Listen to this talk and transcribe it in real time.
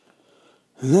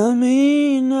I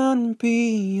may not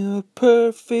be a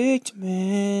perfect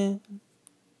man,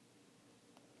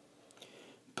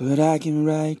 but I can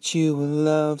write you a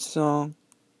love song,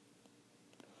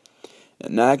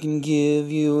 and I can give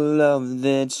you a love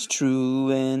that's true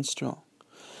and strong.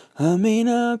 I may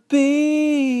not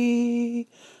be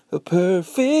a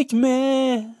perfect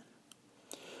man,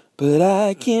 but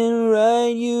I can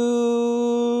write you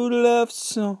a love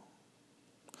song,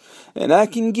 and I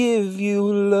can give you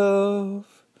love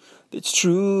that's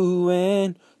true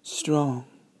and strong.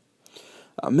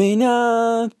 I may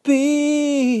not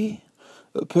be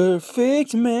a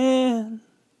perfect man,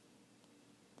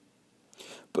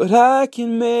 but I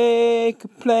can make a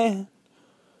plan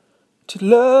to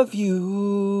love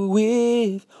you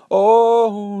with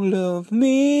all of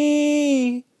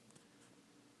me.